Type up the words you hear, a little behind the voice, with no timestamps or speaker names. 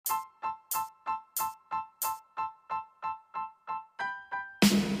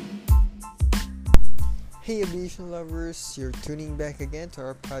Hey aviation lovers, you're tuning back again to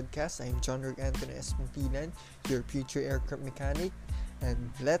our podcast. I'm John Anthony Espontilan, your future aircraft mechanic, and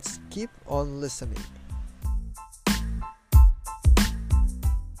let's keep on listening.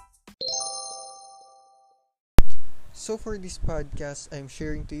 So for this podcast, I'm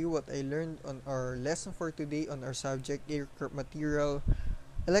sharing to you what I learned on our lesson for today on our subject aircraft material,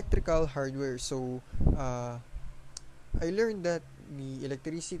 electrical hardware. I learned that the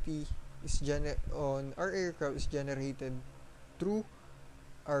electricity on our aircraft is generated through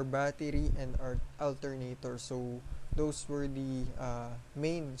our battery and our alternator. So those were the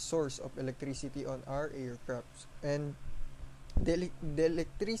main source of electricity on our aircrafts. And the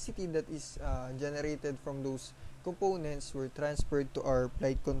electricity that is generated from those components were transferred to our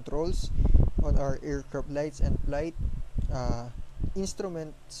flight controls on our aircraft lights and flight uh,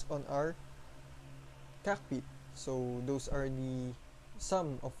 instruments on our cockpit. So those are the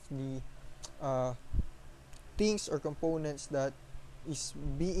some of the uh, things or components that is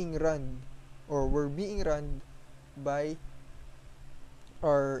being run or were being run by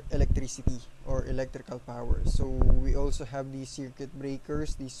our electricity or electrical power. So we also have the circuit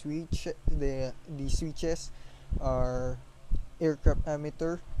breakers, the switches, our aircraft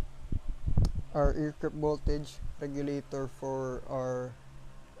ammeter, our aircraft voltage regulator for our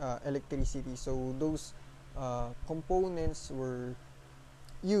electricity. So those components were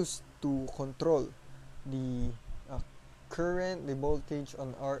used to control the current, the voltage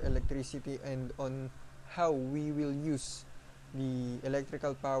on our electricity, and on how we will use the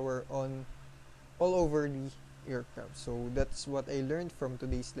electrical power on all over the aircraft. So that's what I learned from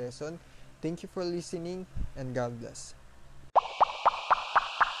today's lesson. Thank you for listening, and God bless.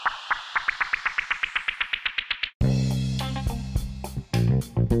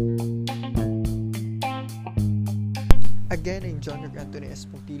 Again, I'm John Anthony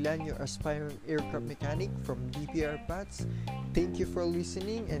Espontilan, your aspiring aircraft mechanic from DPR Pats. Thank you for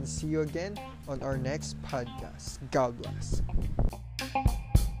listening and see you again on our next podcast. God bless.